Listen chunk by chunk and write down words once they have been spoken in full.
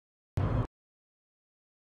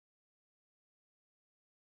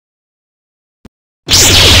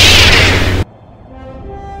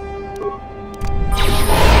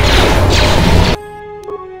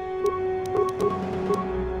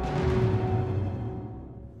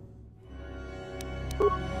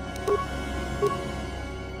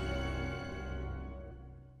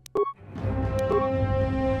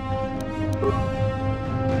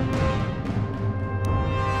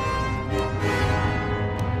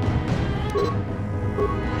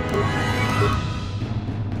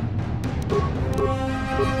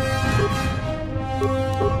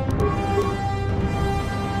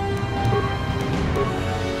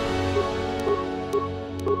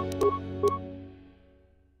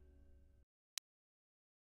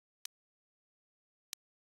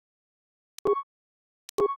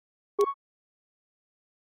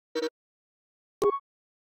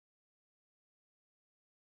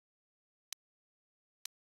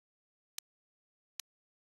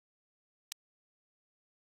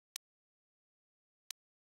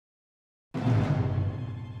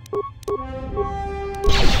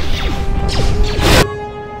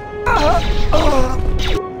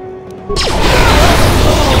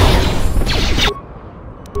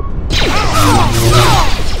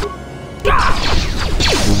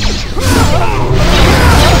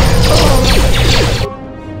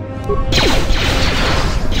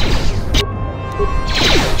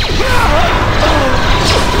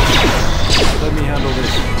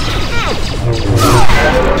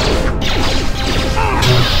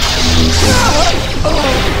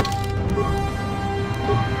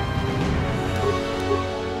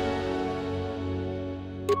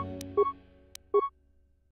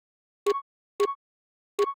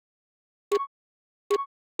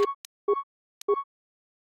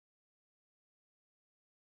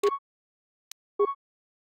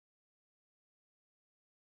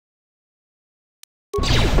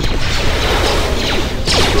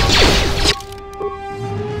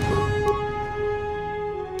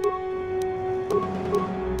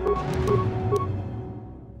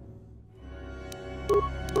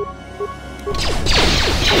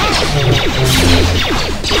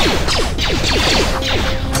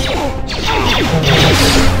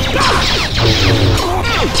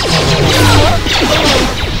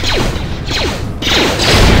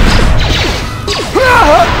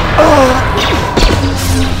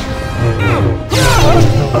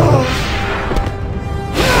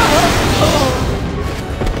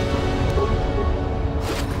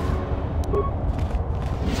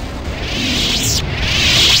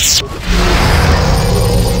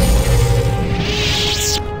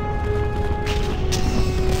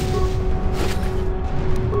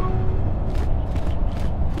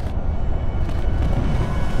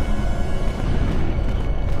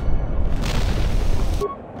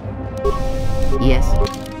Yes.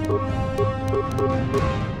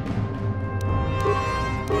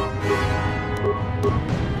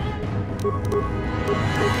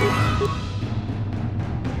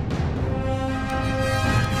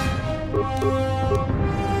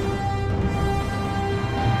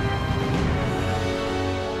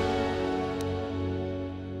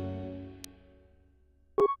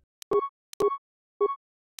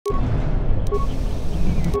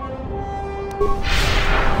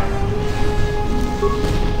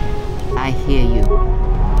 I hear you.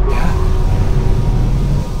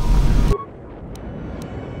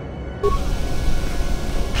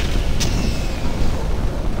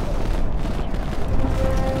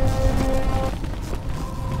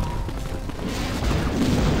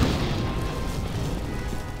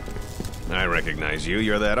 I recognize you.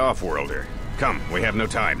 You're that off-worlder. Come, we have no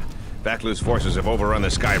time. Vaklu's forces have overrun the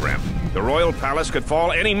Skyramp. The royal palace could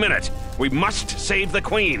fall any minute. We must save the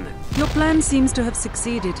queen. Your plan seems to have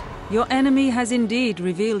succeeded. Your enemy has indeed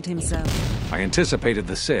revealed himself. I anticipated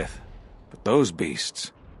the Sith, but those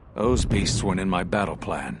beasts weren't in my battle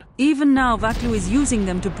plan. Even now, Vaklu is using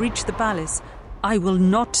them to breach the palace. I will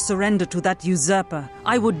not surrender to that usurper.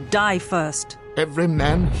 I would die first. Every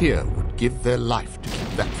man here would give their life to keep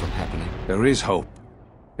that from happening. There is hope.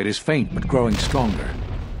 It is faint but growing stronger.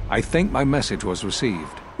 I think my message was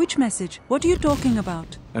received. Which message? What are you talking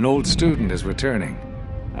about? An old student is returning.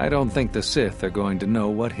 I don't think the Sith are going to know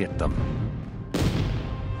what hit them.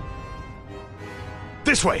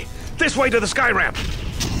 This way! This way to the Skyramp!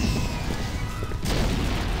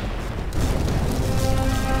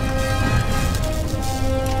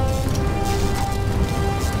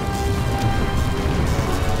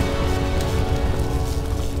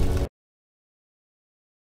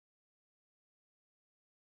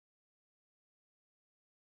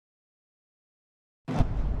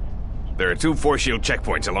 There are 2 force-shield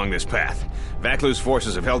checkpoints along this path. Vaklu's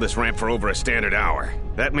forces have held this ramp for over a standard hour.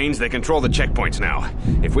 That means they control the checkpoints now.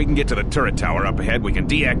 If we can get to the turret tower up ahead, we can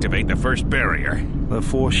deactivate the first barrier. The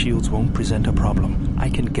force shields won't present a problem. I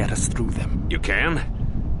can get us through them. You can?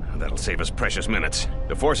 That'll save us precious minutes.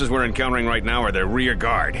 The forces we're encountering right now are their rear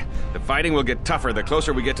guard. The fighting will get tougher the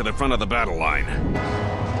closer we get to the front of the battle line.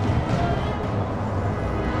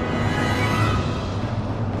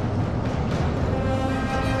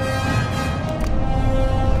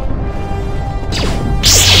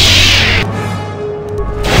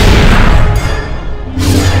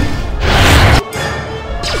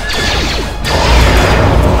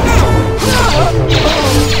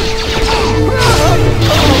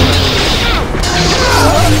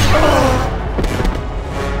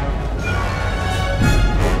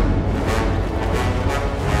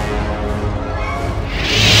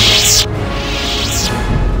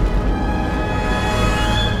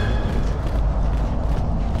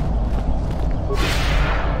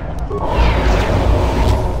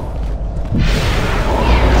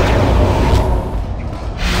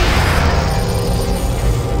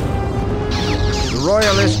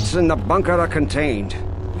 in the bunker are contained.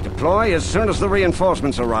 We deploy as soon as the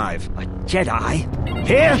reinforcements arrive. A Jedi?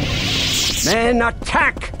 Here? Men,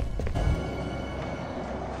 attack!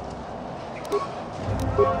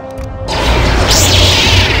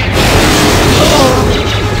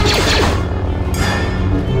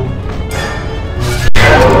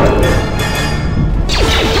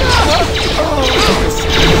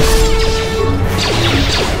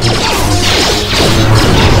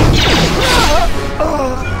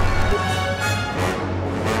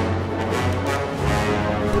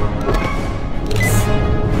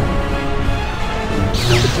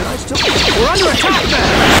 We're under attack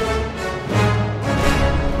now!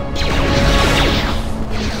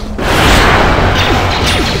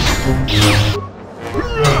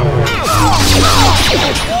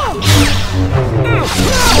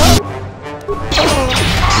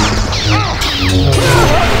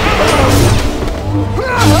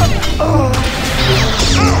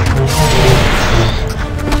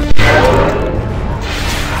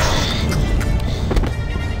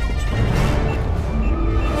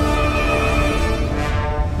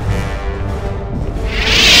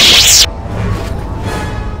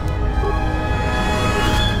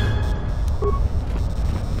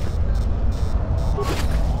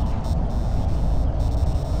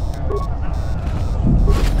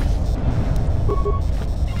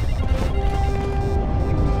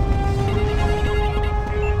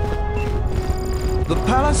 The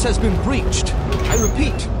palace has been breached. I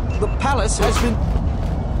repeat, the palace has been...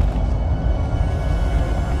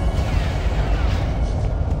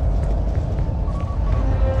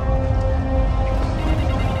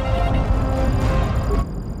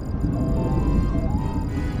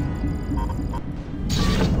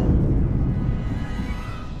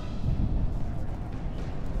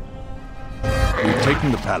 We've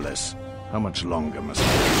taken the palace. How much longer must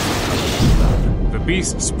I? The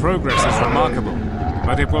beast's progress is remarkable,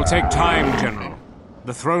 but it will take time, General.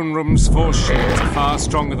 The throne room's force shields are far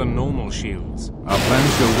stronger than normal shields. Our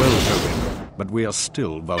plans go well, Tobin, but we are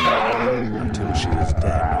still vulnerable until she is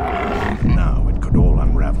dead. Now it could all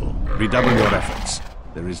unravel. Redouble your efforts.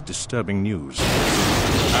 There is disturbing news.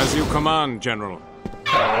 As you command, General.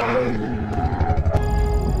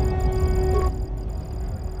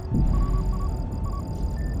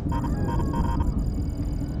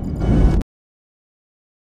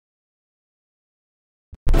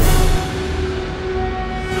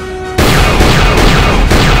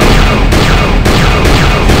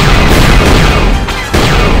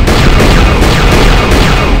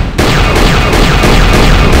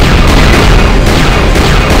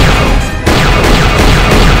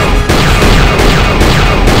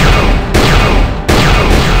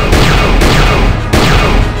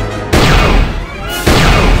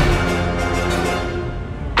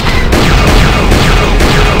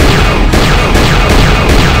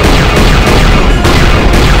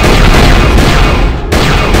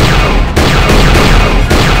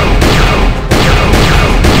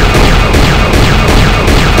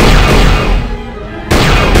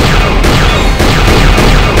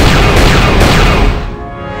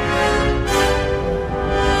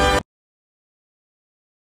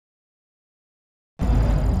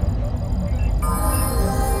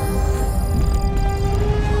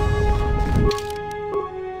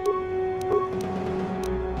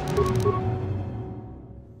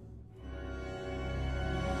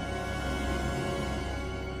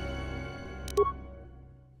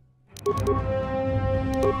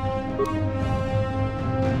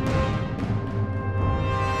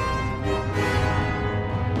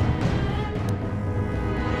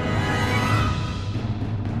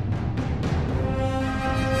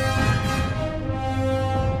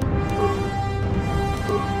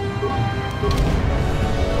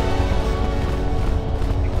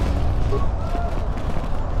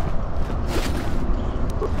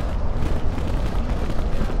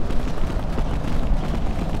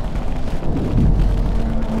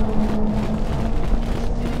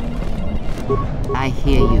 I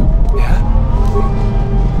hear you.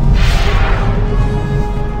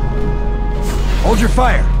 Hold your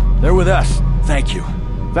fire. They're with us. Thank you.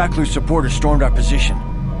 Vaklu's supporters stormed our position.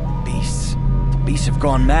 Beasts. The beasts have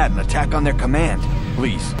gone mad and attack on their command.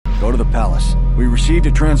 Please, go to the palace. We received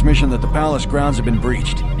a transmission that the palace grounds have been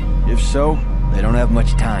breached. If so, they don't have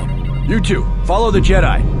much time. You two, follow the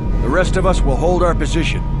Jedi. The rest of us will hold our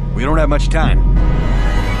position. We don't have much time.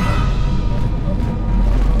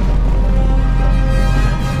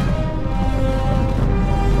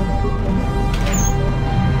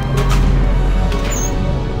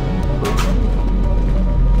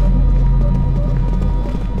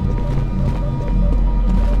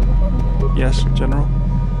 Yes, General?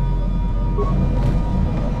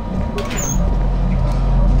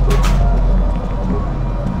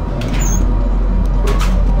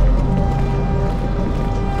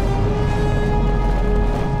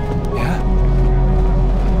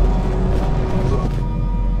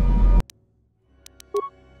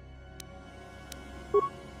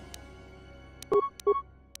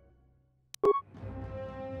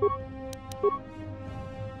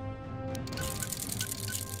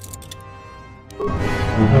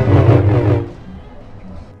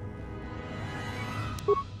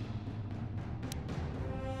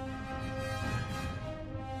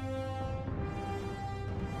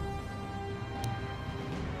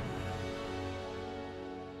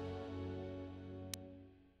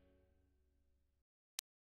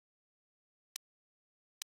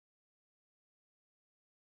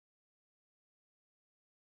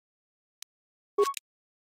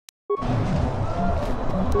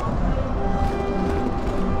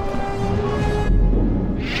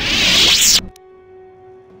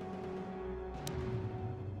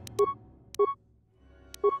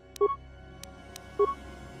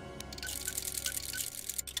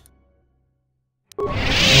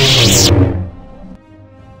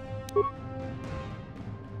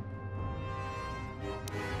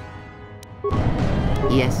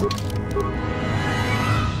 Yes.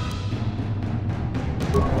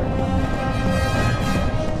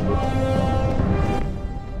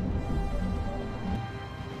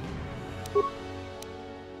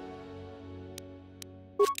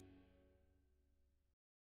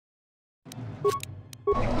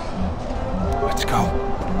 Let's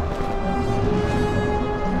go.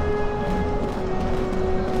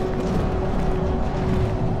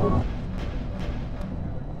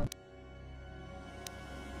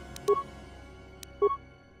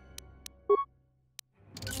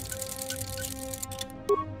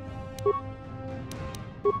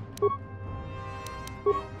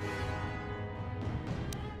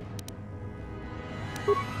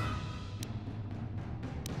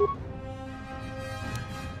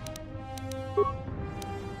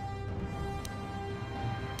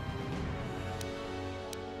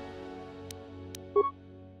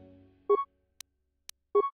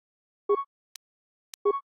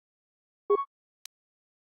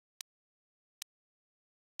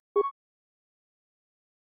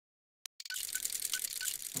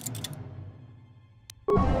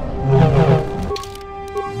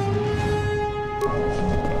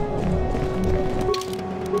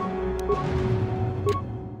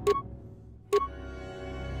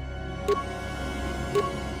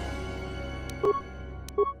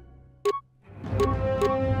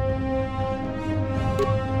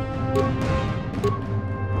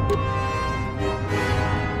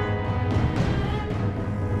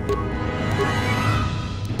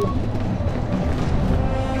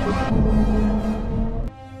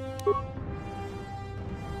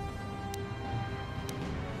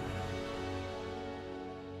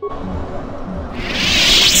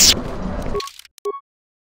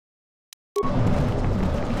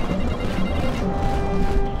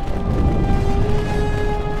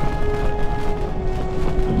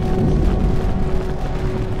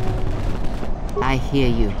 I hear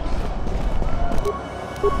you.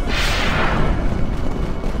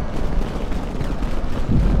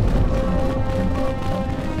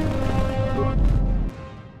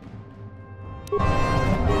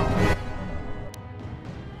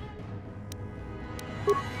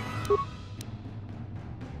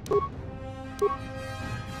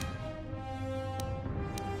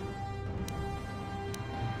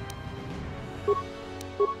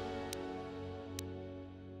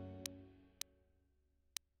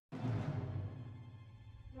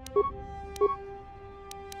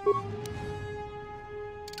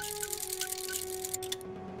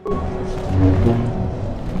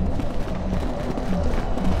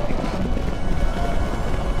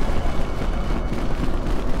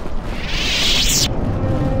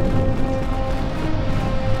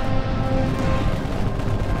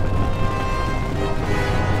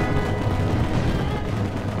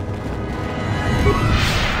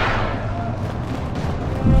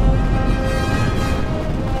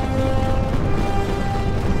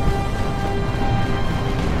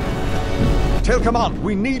 Tell command,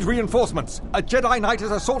 we need reinforcements. A Jedi Knight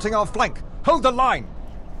is assaulting our flank. Hold the line.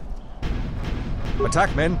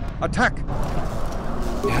 Attack, men. Attack.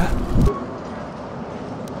 Yeah?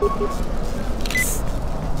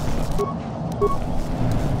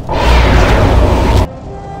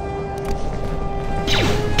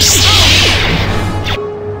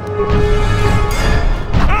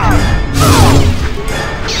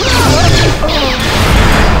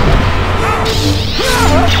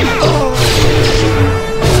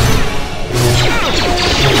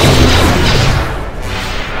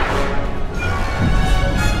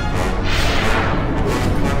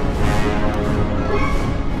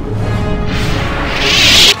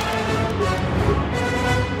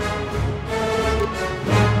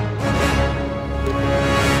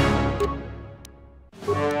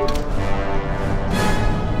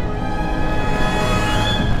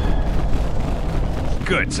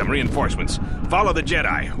 get some reinforcements. Follow the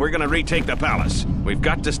Jedi. We're gonna retake the palace. We've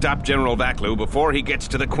got to stop General Vaklu before he gets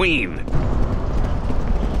to the Queen.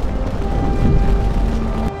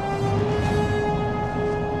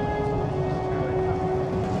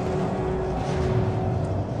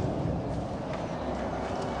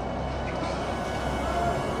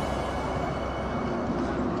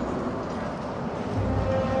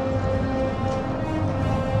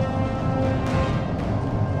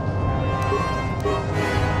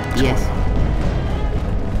 Yes.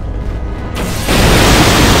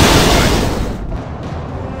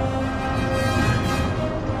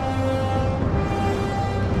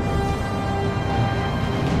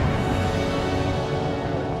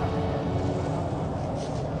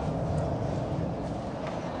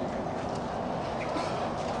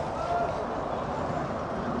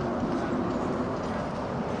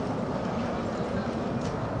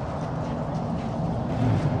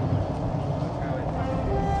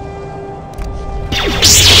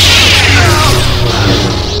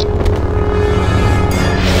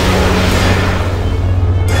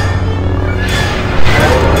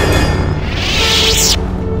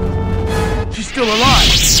 Still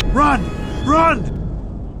alive! Run! Run!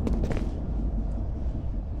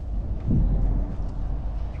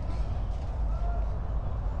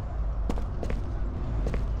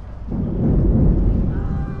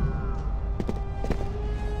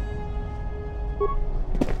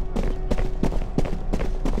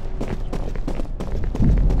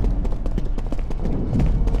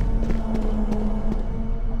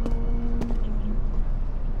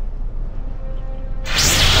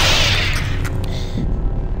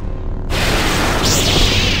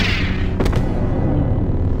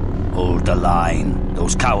 Hold the line.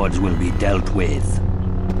 Those cowards will be dealt with.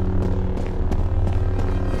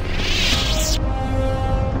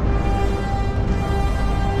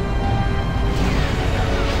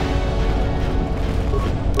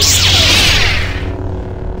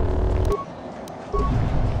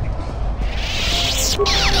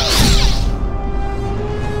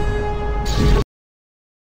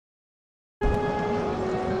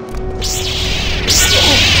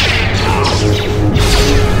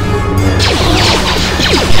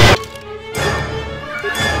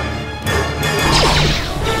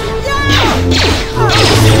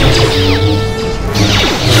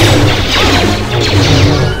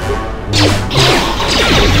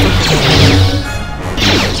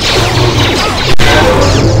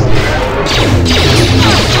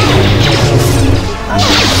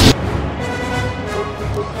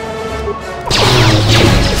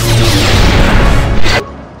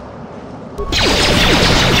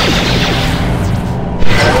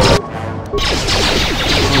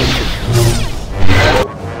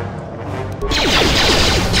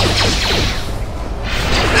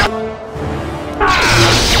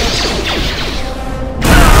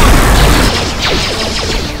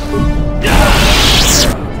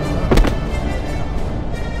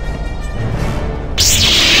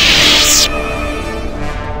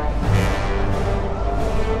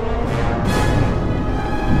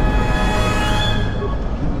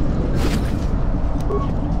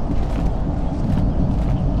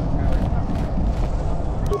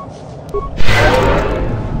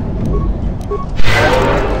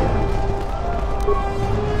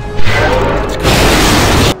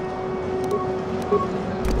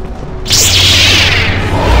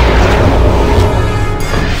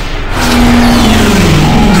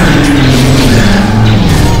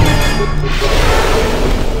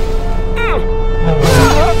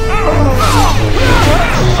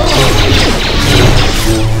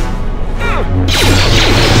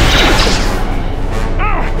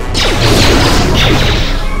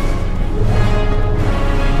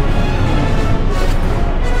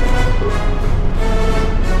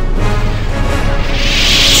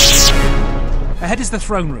 Ahead is the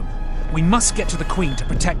throne room. We must get to the Queen to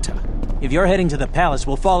protect her. If you're heading to the palace,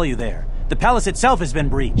 we'll follow you there. The palace itself has been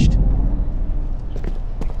breached.